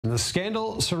The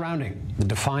scandal surrounding the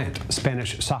defiant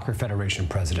Spanish Soccer Federation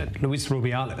president, Luis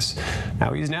Rubiales.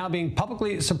 He's now being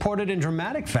publicly supported in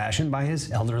dramatic fashion by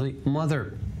his elderly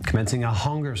mother, commencing a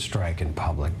hunger strike in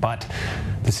public. But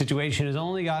the situation has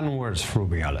only gotten worse for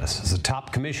Rubiales, as the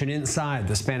top commission inside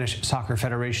the Spanish Soccer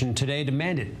Federation today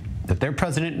demanded that their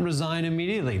president resign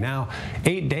immediately, now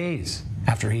 8 days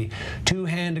after he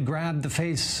two-hand grabbed the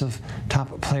face of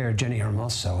top player Jenni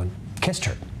Hermoso and kissed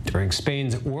her during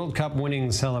Spain's World Cup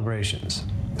winning celebrations.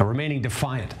 Now, remaining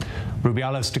defiant,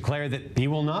 Rubiales declared that he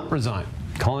will not resign,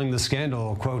 calling the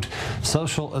scandal, quote,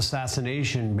 social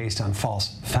assassination based on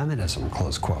false feminism,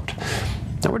 close quote.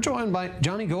 Now, we're joined by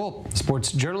Jonny Gould,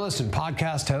 sports journalist and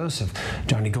podcast host of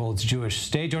Jonny Gould's Jewish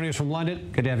State, joining us from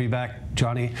London. Good to have you back,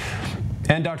 Jonny.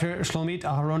 And Dr. Shlomit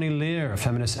Aharoni Lir, a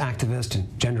feminist activist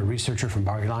and gender researcher from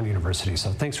Bar-Ilan University.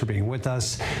 So thanks for being with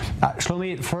us.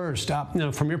 Shlomit, first,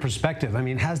 from your perspective,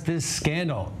 has this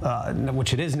scandal,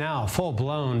 which it is now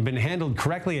full-blown, been handled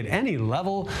correctly at any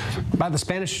level by the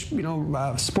Spanish,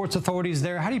 sports authorities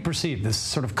there? How do you perceive this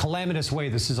sort of calamitous way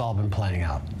this has all been playing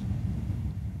out?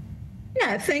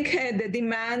 Yeah, I think the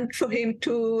demand for him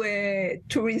to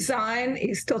resign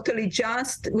is totally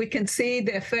just. We can see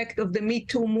the effect of the Me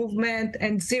Too movement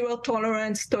and zero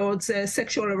tolerance towards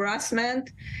sexual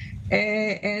harassment.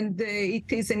 And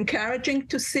it is encouraging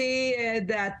to see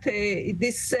that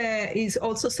this is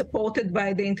also supported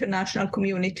by the international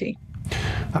community.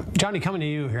 Jonny, coming to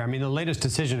you here, the latest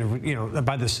decision,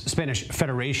 by the Spanish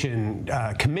Federation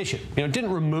Commission, didn't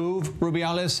remove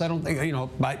Rubiales, I don't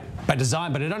think, by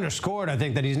design, but it underscored, I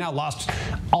think, that he's now lost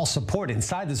all support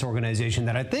inside this organization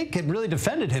that I think had really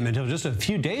defended him until just a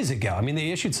few days ago.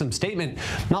 They issued some statement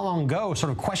not long ago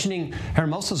sort of questioning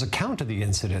Hermoso's account of the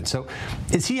incident. So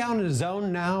is he out on his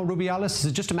own now, Rubiales? Is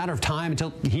it just a matter of time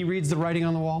until he reads the writing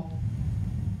on the wall?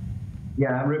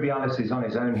 Yeah, Rubiales is on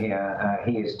his own here.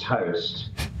 He is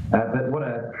toast. But what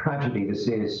a tragedy this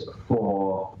is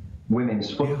for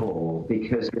women's football,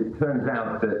 because it turns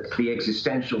out that the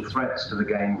existential threats to the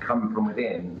game come from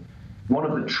within. One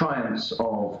of the triumphs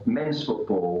of men's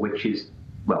football, which is,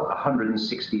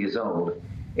 160 years old,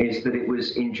 is that it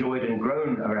was enjoyed and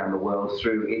grown around the world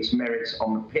through its merits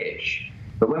on the pitch.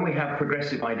 But when we have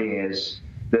progressive ideas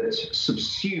that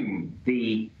subsume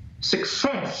the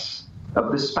success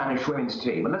of the Spanish women's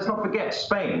team, and let's not forget,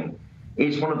 Spain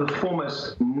is one of the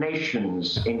foremost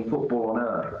nations in football on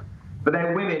earth. For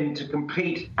their women to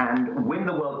compete and win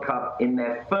the World Cup in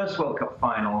their first World Cup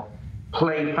final,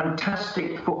 play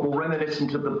fantastic football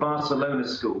reminiscent of the Barcelona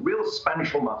school, real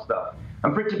Spanish hallmark stuff,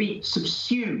 and for it to be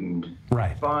subsumed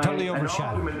by totally an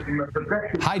argument from a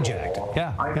progressive hijacked. Sport,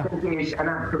 I think it is an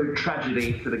absolute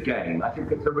tragedy for the game. I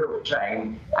think it's a real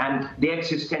shame, and the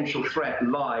existential threat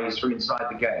lies from inside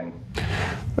the game.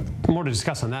 More to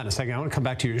discuss on that in a second. I want to come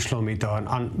back to you, Shlomit, though,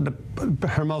 on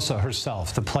Hermoso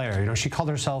herself, the player. She called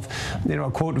herself,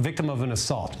 a quote, victim of an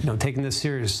assault. Taking this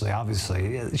seriously,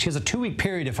 obviously. She has a 2-week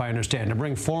period, if I understand, to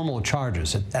bring formal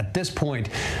charges. At this point,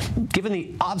 given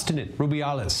the obstinate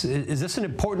Rubiales, is this an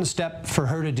important step for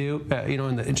her to do?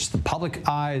 In just the public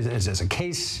eyes, as a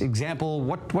case example,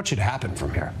 what should happen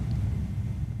from here?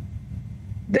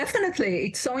 Definitely,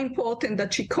 it's so important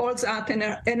that she calls out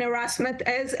an harassment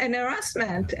as an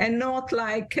harassment, and not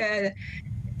like, in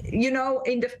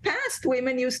the past,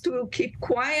 women used to keep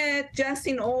quiet just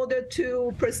in order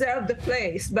to preserve the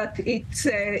place. But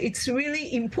it's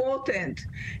really important,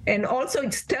 and also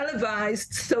it's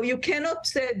televised, so you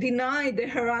cannot deny the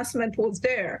harassment was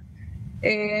there.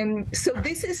 And so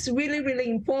this is really, really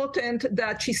important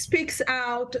that she speaks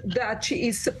out, that she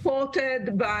is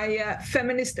supported by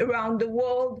feminists around the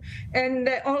world, and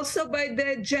also by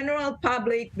the general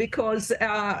public, because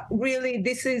really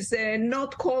this is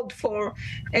not called for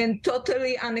and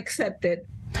totally unaccepted.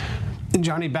 And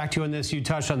Jonny, back to you on this. You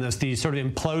touched on this, the sort of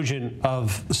implosion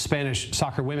of Spanish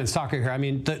soccer, women's soccer here.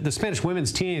 The Spanish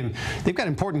women's team, they've got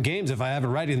important games, if I have it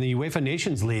right, in the UEFA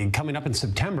Nations League coming up in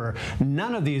September.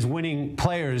 None of these winning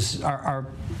players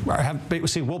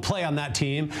will play on that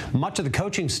team. Much of the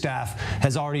coaching staff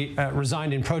has already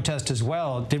resigned in protest as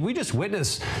well. Did we just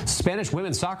witness Spanish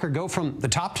women's soccer go from the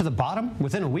top to the bottom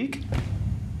within a week?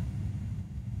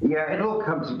 Yeah, it all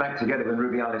comes back together when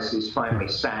Rubiales is finally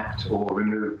sacked or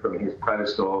removed from his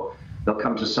post, or they'll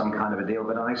come to some kind of a deal.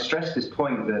 But I stress this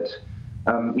point that,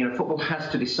 football has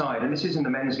to decide, and this is in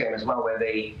the men's game as well, where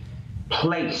they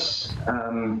place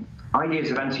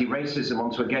ideas of anti-racism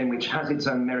onto a game which has its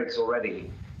own merits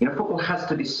already. Football has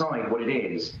to decide what it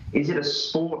is. Is it a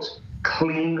sport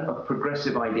clean of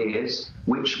progressive ideas,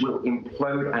 which will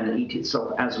implode and eat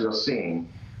itself as we are seeing?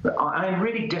 I'm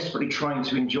really desperately trying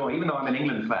to enjoy, even though I'm an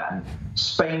England fan,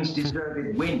 Spain's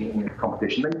deserved win in this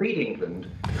competition. They beat England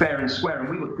fair and square, and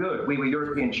we were good. We were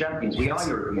European champions. We are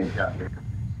European champions.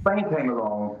 Spain came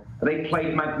along. They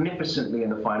played magnificently in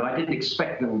the final. I didn't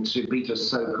expect them to beat us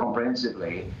so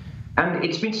comprehensively. And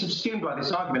it's been subsumed by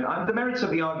this argument. The merits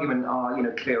of the argument are,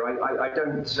 clear. I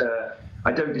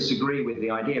don't disagree with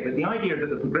the idea, but the idea that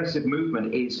the progressive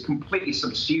movement is completely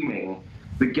subsuming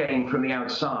the game from the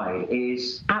outside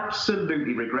is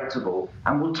absolutely regrettable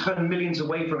and will turn millions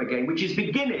away from a game which is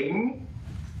beginning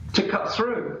to cut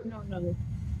through.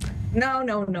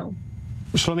 No.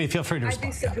 Shlomit, feel free to respond.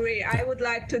 I disagree. I would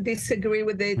like to disagree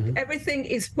with it. Everything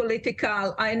is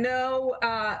political. I know,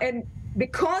 and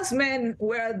because men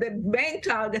were the main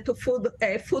target of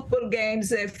football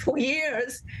games for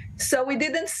years, so we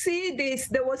didn't see this.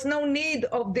 There was no need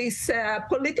of this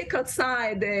political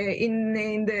side in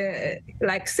the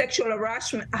sexual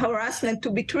harassment to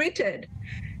be treated.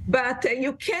 But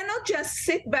you cannot just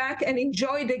sit back and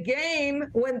enjoy the game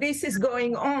when this is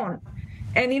going on.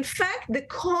 And in fact, the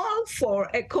call for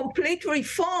a complete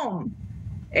reform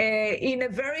in a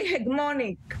very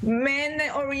hegemonic,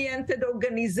 men-oriented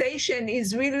organization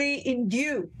is really in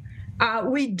due.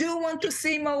 We do want to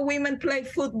see more women play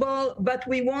football, but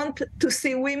we want to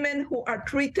see women who are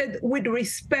treated with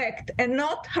respect and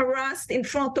not harassed in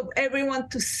front of everyone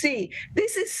to see.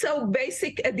 This is so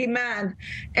basic a demand.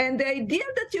 And the idea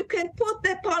that you can put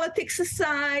the politics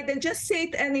aside and just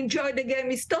sit and enjoy the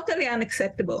game is totally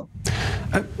unacceptable.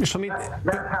 Shlomit,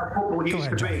 that's how football used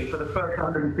to be for the first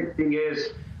 160 years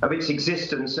of its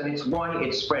existence, and it's why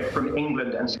it spread from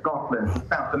England and Scotland to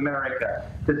South America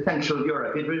to Central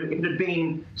Europe. It had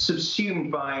been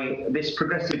subsumed by this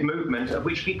progressive movement, of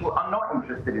which people are not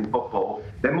interested in football.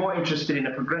 They're more interested in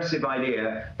a progressive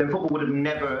idea. Then football would have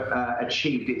never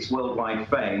achieved its worldwide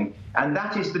fame. And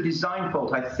that is the design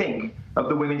fault, I think, of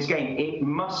the women's game. It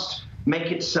must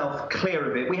make itself clear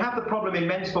of it. We have the problem in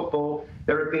men's football.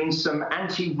 There have been some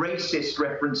anti-racist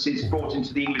references brought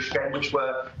into the English game, which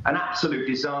were an absolute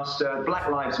disaster. Black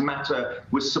Lives Matter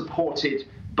was supported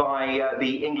by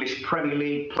the English Premier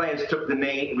League. Players took the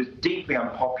knee. It was deeply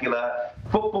unpopular.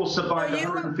 Football survived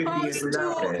 150 years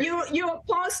without it. You're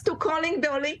opposed to calling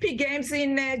the Olympic Games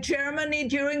in Germany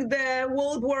during the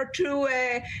World War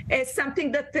II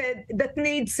something that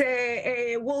needs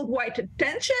a worldwide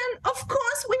attention? Of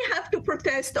course we have to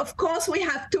protest. Of course we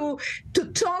have to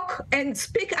talk and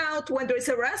speak out when there is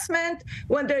harassment,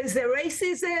 when there is a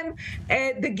racism.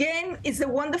 The game is a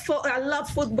wonderful, I love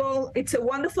football. It's a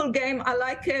wonderful game. I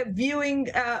like viewing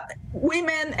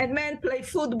women and men play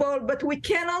football, but we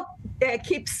cannot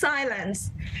keep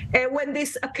silence when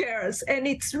this occurs. And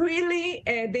it's really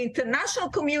the international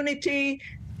community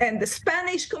and the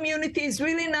Spanish community is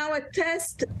really now a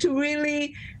test to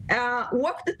really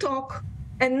walk the talk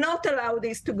and not allow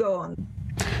this to go on.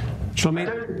 Shlomit,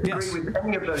 I don't agree with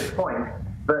any of those points,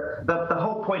 but the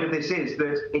whole point of this is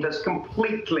that it has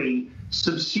completely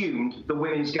subsumed the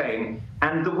women's game,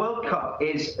 and the World Cup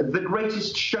is the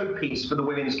greatest showpiece for the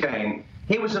women's game.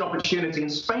 Here was an opportunity,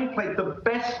 and Spain played the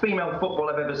best female football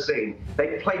I've ever seen.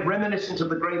 They played reminiscent of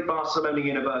the great Barcelona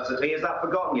University. Is that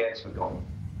forgotten? Yeah, it's forgotten.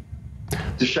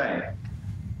 It's a shame.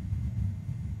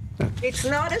 It's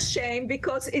not a shame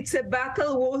because it's a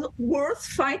battle worth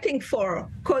fighting for.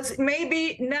 Because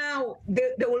maybe now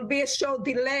there will be a short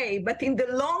delay, but in the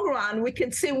long run, we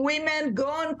can see women go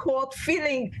on court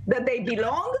feeling that they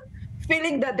belong,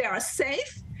 feeling that they are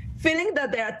safe, feeling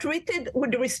that they are treated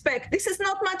with respect. This is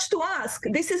not much to ask.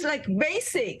 This is like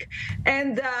basic.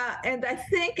 And I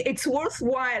think it's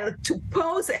worthwhile to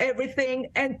pause everything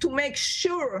and to make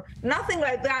sure nothing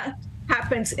like that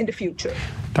happens in the future.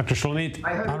 Dr. Shlomit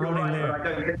Aharoni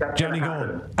Lir, Jonny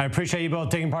Gould, I appreciate you both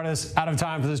taking part of this, out of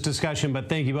time for this discussion, but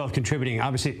thank you both contributing.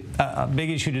 Obviously, a big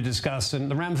issue to discuss, and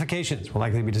the ramifications we'll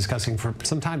likely be discussing for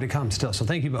some time to come still. So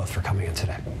thank you both for coming in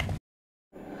today.